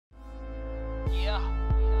Yeah.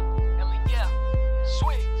 Ellie, yeah.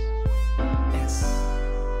 Swigs. SWIGGS.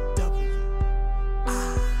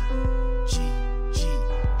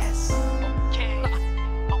 Okay.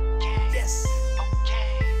 Okay. Yes.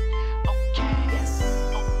 Okay. Okay. Yes.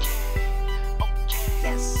 Okay. Okay.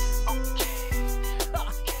 Yes. Okay.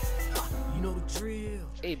 You know the drill.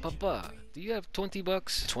 Hey, Papa, do you have 20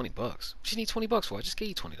 bucks? 20 bucks? What you need 20 bucks for? I just gave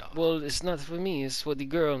you $20. Well, it's not for me. It's for the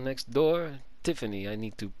girl next door, Tiffany. I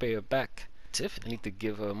need to pay her back. Tiffany? I need to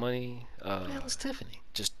give her money. What the hell is Tiffany?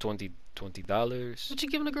 Just $20. What you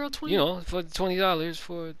giving a girl 20? You know, for $20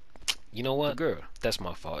 for, you know what? The girl. That's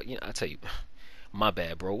my fault. You know, I tell you, my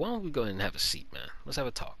bad, bro. Why don't we go ahead and have a seat, man? Let's have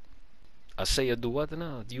a talk. I say you do what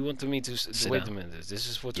now? Do you want me to sit Wait down? a minute. This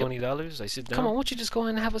is for $20? I sit down? Come on, why don't you just go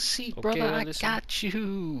ahead and have a seat, brother? I listen. got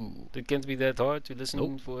you. It can't be that hard to listen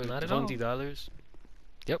Nope, for not at all. $20.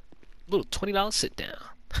 Yep. Little $20 sit down.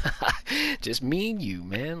 Just me and you,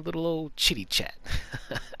 man. Little old chitty chat.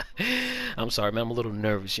 I'm sorry, man. I'm a little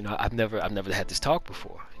nervous. You know, I've never had this talk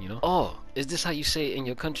before. You know. Oh, is this how you say in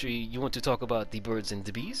your country you want to talk about the birds and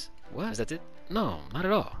the bees? What? Is that it? No, not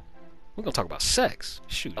at all. We're gonna talk about sex.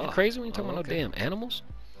 Shoot, you crazy? We ain't talking about no damn animals.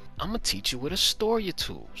 I'm gonna teach you where to store your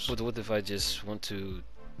tools. But what if I just want to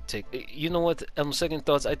take? You know what? Second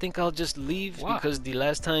thoughts. I think I'll just leave. Why? Because the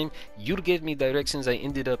last time you gave me directions, I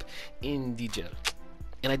ended up in the jail.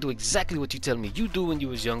 And I do exactly what you tell me you do when you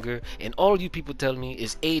was younger, and all you people tell me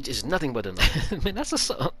is age is nothing but a number. Man,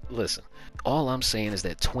 that's a listen. All I'm saying is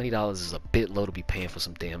that $20 is a bit low to be paying for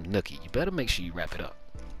some damn nookie. You better make sure you wrap it up.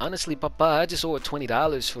 Honestly, Papa, I just owed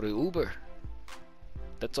 $20 for the Uber.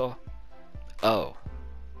 That's all. Oh.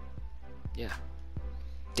 Yeah.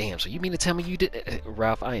 Damn, so you mean to tell me you did...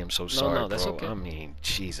 Ralph, I am so sorry, no, that's bro. okay. I mean,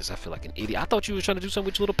 Jesus, I feel like an idiot. I thought you were trying to do something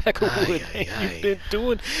with your little peckerwood you've been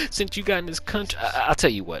doing since you got in this country. I'll tell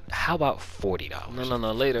you what. How about $40?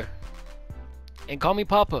 No, later. And call me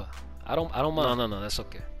Papa. I don't mind. No, that's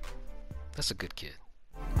okay. That's a good kid.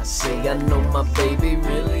 I say I know my baby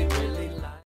really, really